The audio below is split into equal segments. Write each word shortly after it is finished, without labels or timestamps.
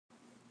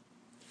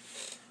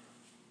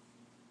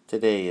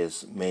Today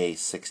is May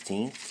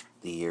 16th,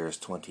 the year is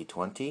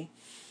 2020,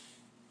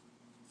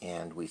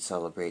 and we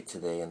celebrate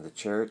today in the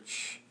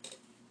church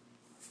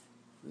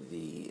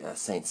the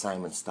St.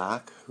 Simon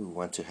Stock, who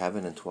went to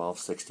heaven in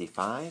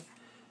 1265,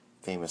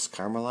 famous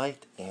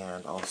Carmelite,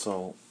 and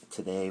also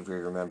today we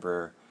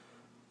remember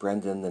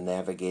Brendan the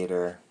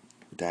Navigator,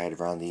 who died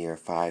around the year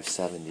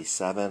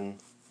 577.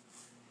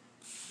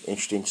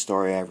 Interesting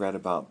story I read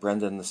about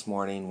Brendan this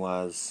morning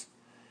was,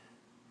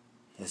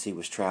 as he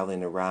was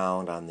traveling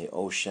around on the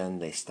ocean,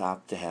 they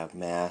stopped to have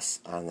Mass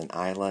on an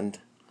island,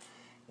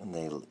 and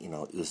it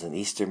was an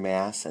Easter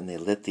Mass, and they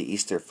lit the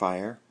Easter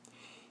fire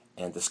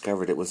and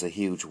discovered it was a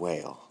huge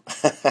whale.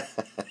 It's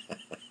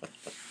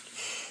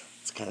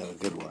kind of a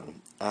good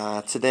one.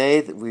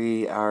 Today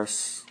we are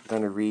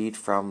going to read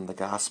from the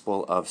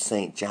Gospel of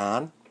St.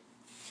 John,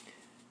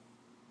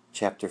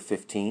 chapter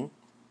 15,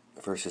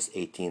 verses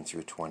 18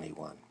 through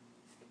 21.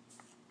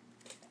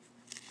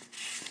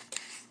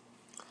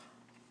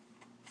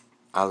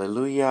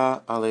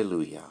 Alleluia,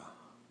 alleluia.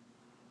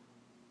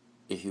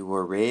 If you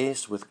were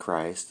raised with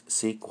Christ,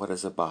 seek what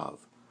is above,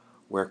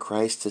 where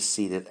Christ is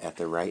seated at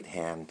the right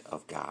hand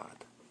of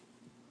God.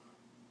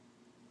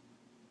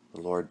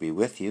 The Lord be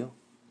with you,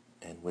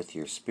 and with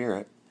your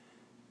spirit.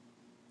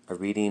 A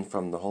reading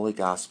from the Holy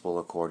Gospel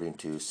according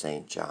to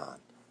St. John.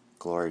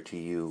 Glory to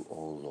you,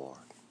 O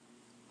Lord.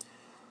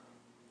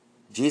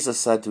 Jesus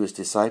said to his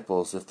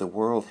disciples, "If the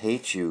world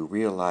hates you,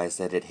 realize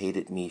that it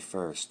hated me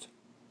first.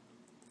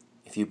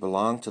 If you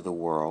belong to the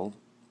world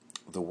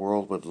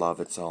would love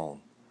its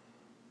own.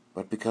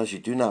 But because you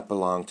do not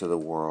belong to the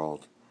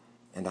world,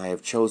 and I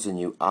have chosen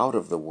you out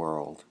of the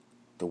world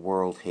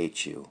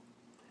hates you.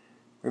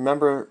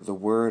 Remember the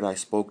word I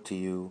spoke to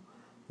you,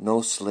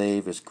 no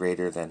slave is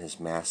greater than his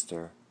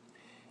master.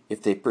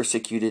 If they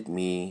persecuted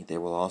me, they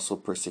will also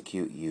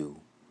persecute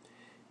you.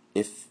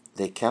 If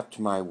they kept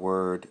my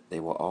word, they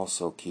will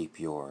also keep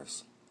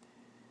yours.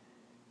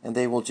 And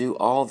they will do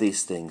all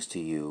these things to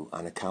you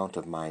on account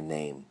of my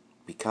name,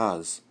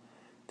 because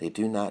they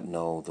do not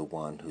know the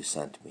one who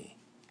sent me."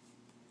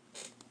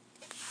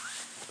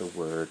 The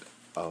word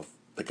of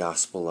the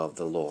Gospel of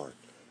the Lord.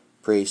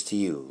 Praise to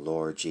you,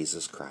 Lord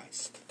Jesus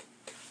Christ.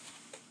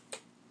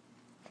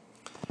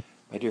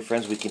 My dear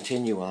friends, we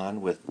continue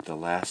on with the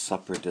Last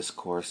Supper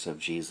discourse of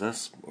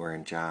Jesus. We're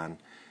in John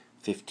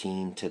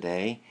 15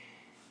 today,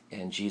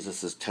 and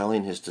Jesus is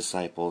telling his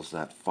disciples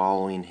that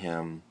following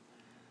him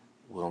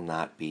will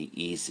not be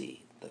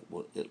easy, that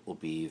it will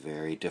be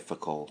very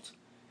difficult,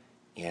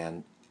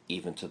 and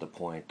even to the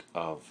point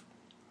of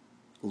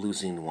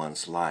losing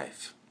one's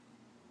life,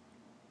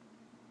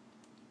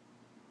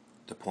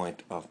 the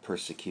point of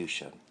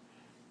persecution.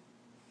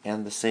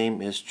 And the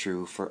same is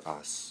true for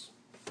us.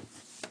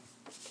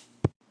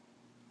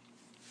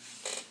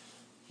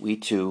 We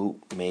too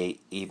may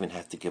even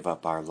have to give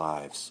up our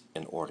lives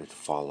in order to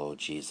follow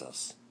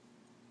Jesus.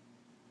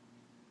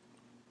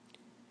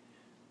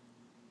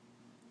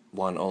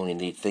 One only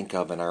need think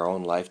of in our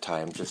own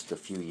lifetime just a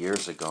few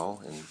years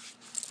ago, in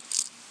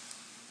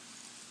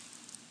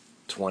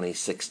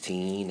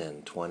 2016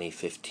 and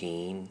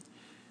 2015,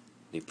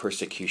 the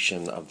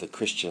persecution of the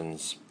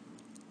Christians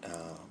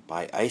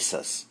by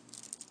ISIS.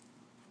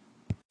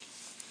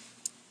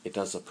 It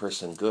does a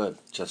person good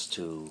just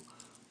to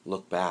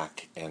look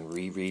back and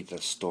reread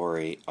the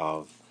story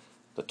of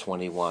the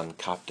 21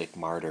 Coptic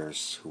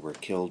martyrs who were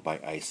killed by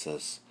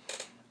ISIS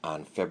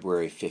on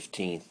February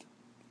 15th,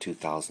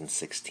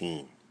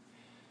 2016.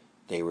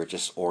 They were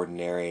just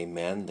ordinary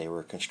men. They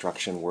were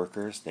construction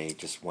workers. They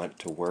just went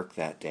to work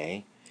that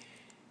day,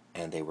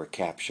 and they were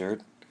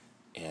captured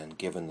and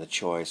given the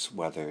choice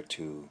whether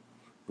to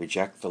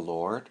reject the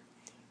Lord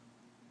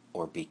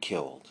or be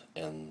killed.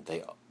 And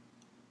they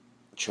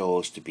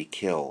chose to be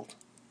killed.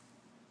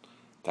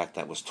 In fact,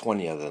 that was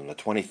 20 of them. The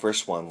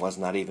 21st one was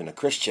not even a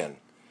Christian,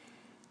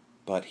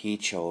 but he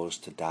chose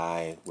to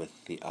die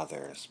with the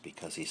others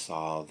because he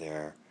saw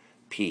their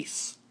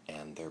peace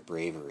and their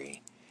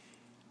bravery,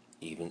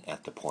 even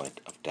at the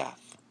point of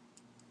death.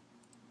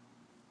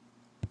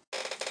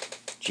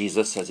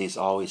 Jesus, as he's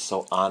always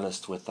so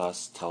honest with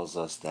us, tells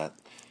us that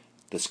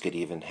this could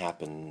even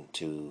happen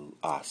to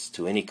us,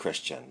 to any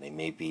Christian. They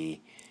may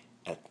be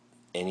at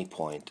any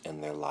point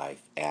in their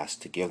life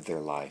asked to give their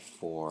life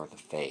for the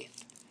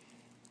faith,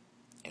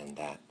 and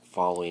that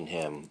following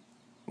him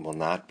will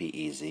not be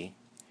easy,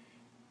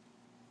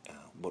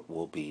 but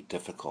will be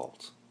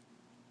difficult.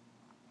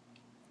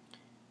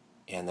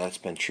 And that's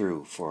been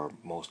true for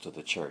most of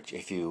the church.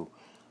 If you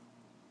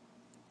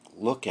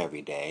look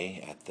every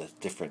day at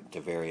the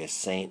various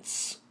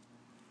saints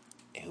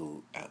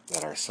who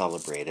that are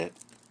celebrated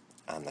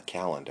on the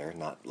calendar,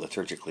 not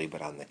liturgically,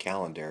 but on the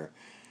calendar,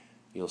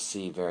 you'll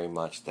see very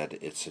much that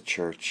it's a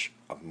church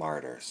of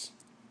martyrs.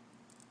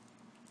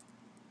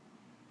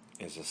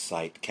 There's a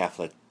site,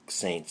 Catholic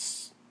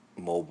Saints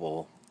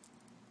Mobile,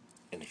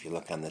 and if you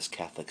look on this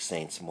Catholic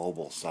Saints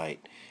Mobile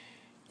site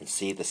and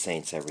see the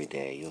saints every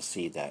day, you'll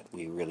see that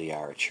we really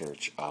are a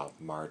church of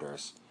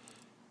martyrs,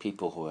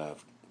 people who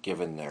have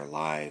given their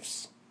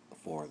lives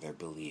for their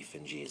belief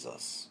in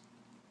Jesus.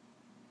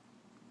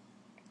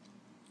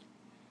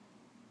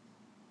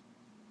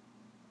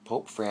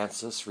 Pope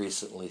Francis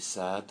recently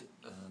said,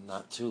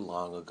 not too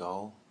long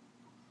ago,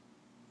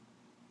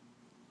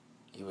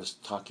 he was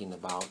talking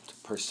about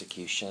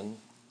persecution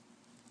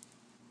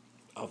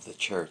of the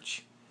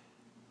church.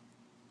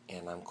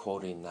 And I'm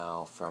quoting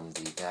now from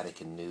the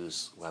Vatican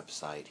News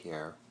website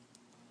here.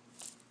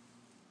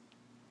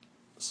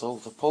 So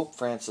the Pope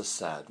Francis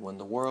said, when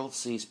the world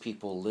sees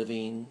people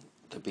living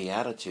the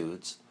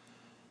Beatitudes,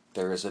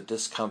 there is a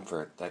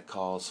discomfort that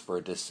calls for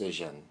a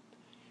decision,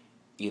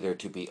 either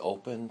to be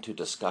open to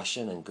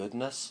discussion and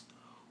goodness,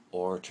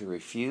 or to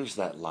refuse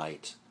that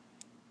light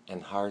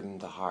and harden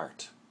the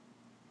heart,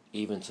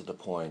 even to the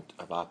point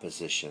of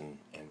opposition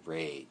and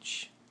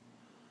rage.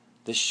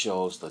 This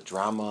shows the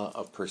drama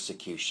of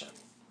persecution,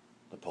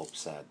 the Pope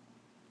said,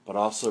 but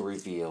also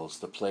reveals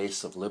the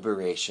place of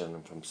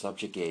liberation from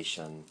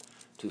subjugation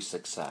to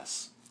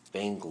success,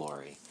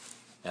 vainglory,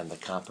 and the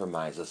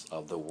compromises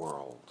of the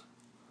world.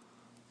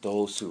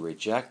 Those who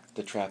reject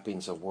the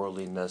trappings of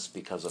worldliness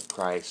because of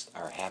Christ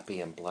are happy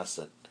and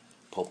blessed,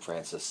 Pope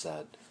Francis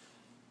said,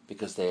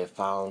 because they have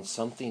found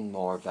something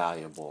more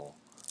valuable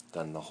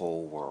than the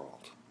whole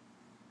world.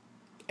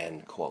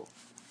 End quote.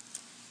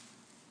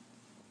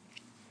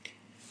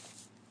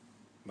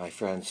 My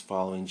friends,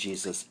 following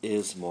Jesus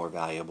is more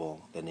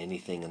valuable than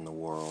anything in the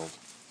world,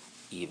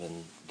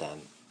 even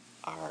than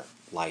our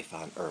life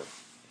on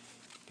earth.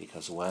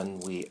 Because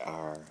when we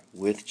are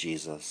with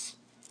Jesus,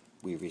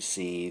 we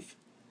receive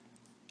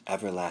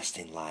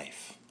everlasting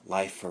life,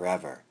 life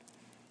forever,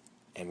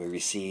 and we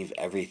receive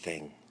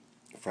everything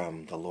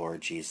from the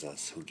Lord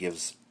Jesus, who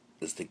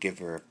is the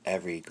giver of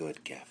every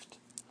good gift.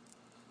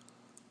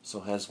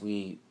 So as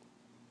we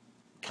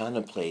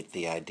contemplate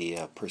the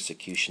idea of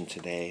persecution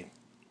today,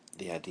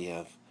 the idea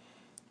of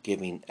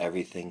giving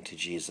everything to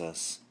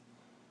Jesus,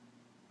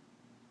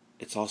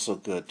 it's also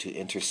good to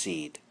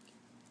intercede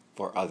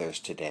for others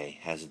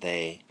today as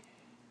they,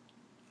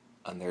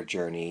 on their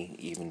journey,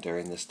 even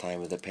during this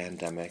time of the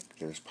pandemic,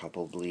 there's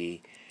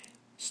probably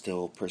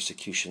still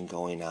persecution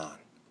going on.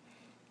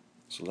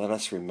 So let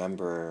us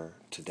remember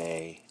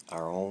today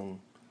our own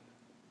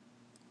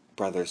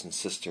brothers and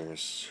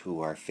sisters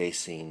who are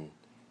facing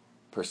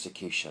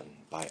persecution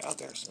by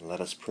others, and let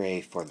us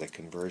pray for the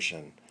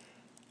conversion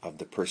of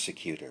the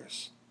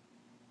persecutors.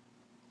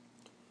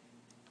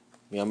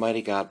 May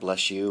Almighty God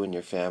bless you and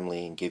your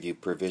family and give you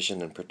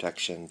provision and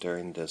protection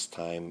during this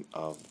time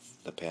of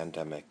the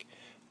pandemic.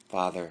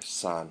 Father,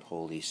 Son,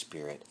 Holy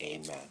Spirit,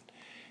 amen.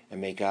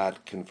 And may God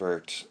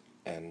convert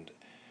and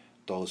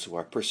those who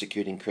are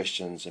persecuting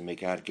Christians, and may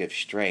God give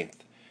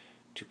strength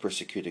to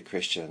persecuted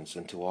Christians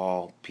and to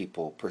all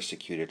people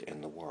persecuted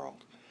in the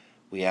world.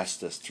 We ask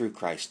this through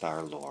Christ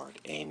our Lord.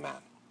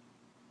 Amen.